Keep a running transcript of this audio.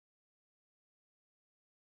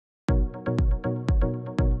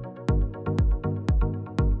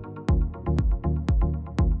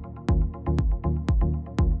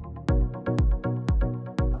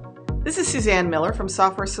This is Suzanne Miller from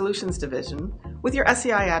Software Solutions Division with your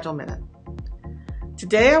SEI Agile Minute.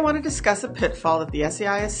 Today I want to discuss a pitfall that the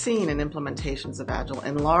SEI has seen in implementations of Agile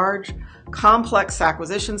in large, complex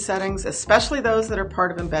acquisition settings, especially those that are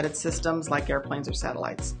part of embedded systems like airplanes or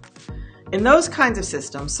satellites. In those kinds of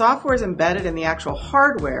systems, software is embedded in the actual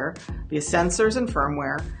hardware via sensors and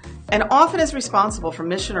firmware, and often is responsible for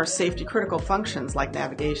mission or safety critical functions like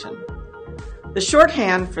navigation. The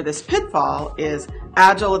shorthand for this pitfall is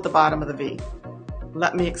Agile at the bottom of the V.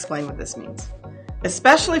 Let me explain what this means.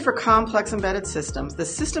 Especially for complex embedded systems, the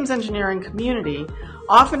systems engineering community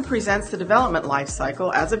often presents the development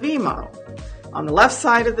lifecycle as a V model. On the left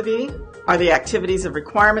side of the V are the activities of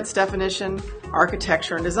requirements definition,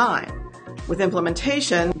 architecture, and design, with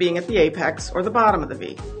implementation being at the apex or the bottom of the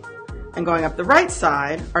V. And going up the right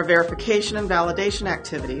side are verification and validation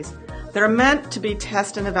activities that are meant to be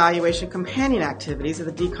test and evaluation companion activities of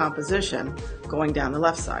the decomposition going down the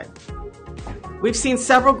left side. We've seen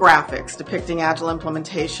several graphics depicting Agile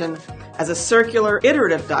implementation as a circular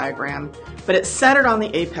iterative diagram, but it's centered on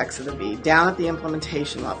the apex of the V, down at the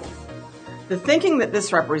implementation level. The thinking that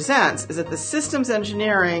this represents is that the systems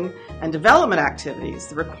engineering and development activities,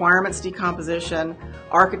 the requirements decomposition,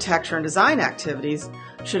 architecture, and design activities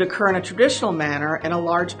should occur in a traditional manner in a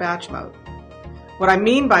large batch mode. What I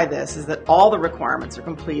mean by this is that all the requirements are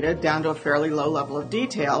completed down to a fairly low level of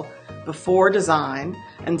detail before design,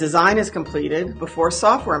 and design is completed before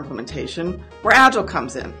software implementation, where Agile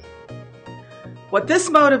comes in. What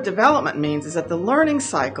this mode of development means is that the learning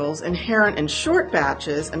cycles inherent in short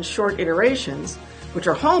batches and short iterations, which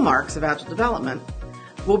are hallmarks of Agile development,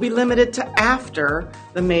 will be limited to after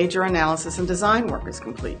the major analysis and design work is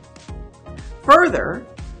complete. Further,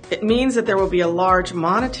 it means that there will be a large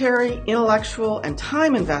monetary, intellectual, and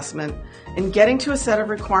time investment in getting to a set of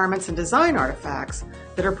requirements and design artifacts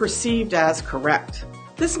that are perceived as correct.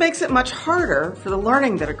 This makes it much harder for the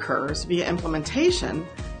learning that occurs via implementation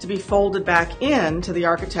to be folded back into the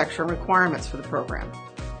architecture and requirements for the program.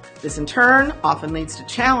 This in turn often leads to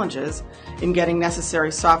challenges in getting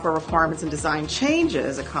necessary software requirements and design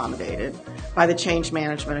changes accommodated by the change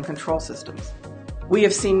management and control systems. We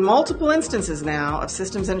have seen multiple instances now of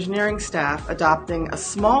systems engineering staff adopting a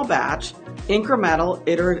small batch, incremental,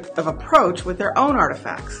 iterative approach with their own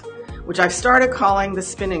artifacts, which I've started calling the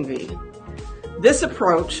spinning V. This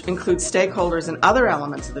approach includes stakeholders in other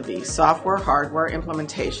elements of the V, software, hardware,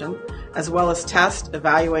 implementation, as well as test,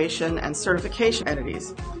 evaluation, and certification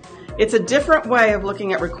entities. It's a different way of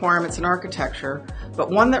looking at requirements and architecture, but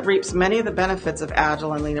one that reaps many of the benefits of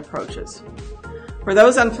Agile and Lean approaches. For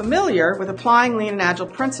those unfamiliar with applying Lean and Agile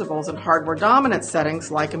principles in hardware dominant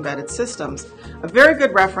settings like embedded systems, a very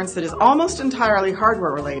good reference that is almost entirely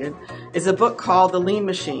hardware related is a book called The Lean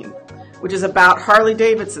Machine, which is about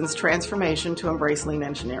Harley-Davidson's transformation to embrace lean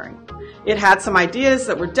engineering. It had some ideas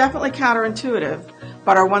that were definitely counterintuitive,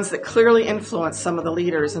 but are ones that clearly influence some of the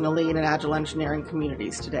leaders in the Lean and Agile engineering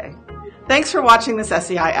communities today. Thanks for watching this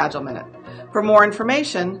SEI Agile Minute. For more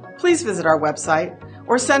information, please visit our website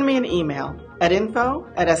or send me an email at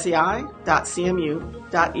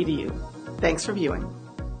info@sei.cmu.edu. Thanks for viewing.